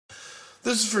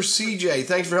This is for CJ.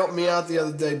 Thanks for helping me out the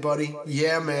other day, buddy.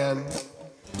 Yeah, man.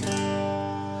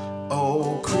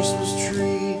 Oh, Christmas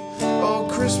tree,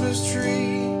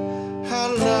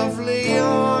 how lovely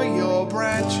are your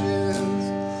branches.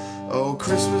 Oh,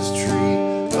 Christmas tree,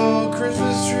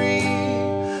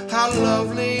 how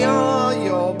lovely are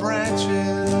your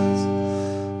branches.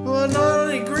 Well, not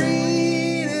only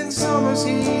green in summer's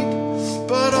heat,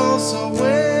 but also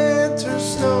winter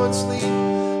snow and sleet.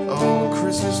 Oh,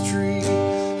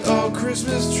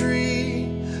 Christmas tree,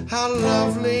 how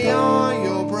lovely are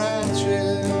your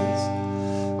branches.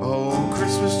 Oh,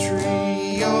 Christmas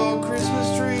tree,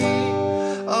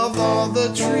 of all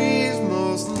the trees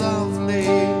most lovely.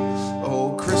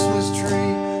 Oh, Christmas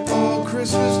tree,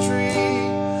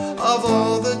 of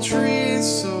all the trees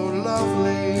so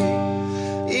lovely.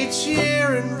 Each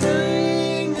year it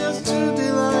brings us to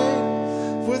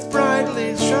delight with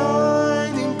brightly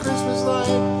shining Christmas light.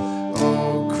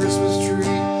 Oh,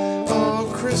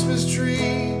 Christmas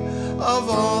tree, of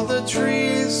all the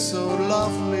trees so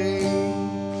lovely.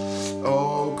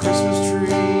 Oh, Christmas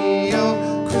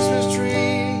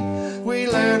tree, we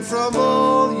learn from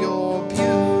all your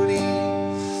beauty.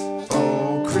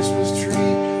 Oh, Christmas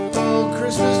tree,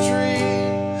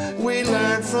 we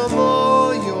learn from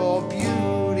all your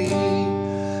beauty.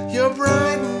 Your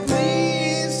bright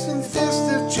leaves and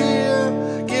festive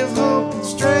cheer give hope and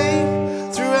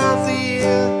strength throughout the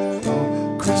year.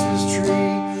 Oh, Christmas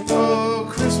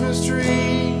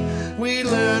tree, we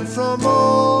learn from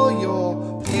all your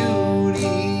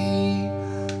beauty.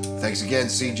 Thanks again,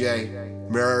 CJ.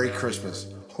 Merry Christmas.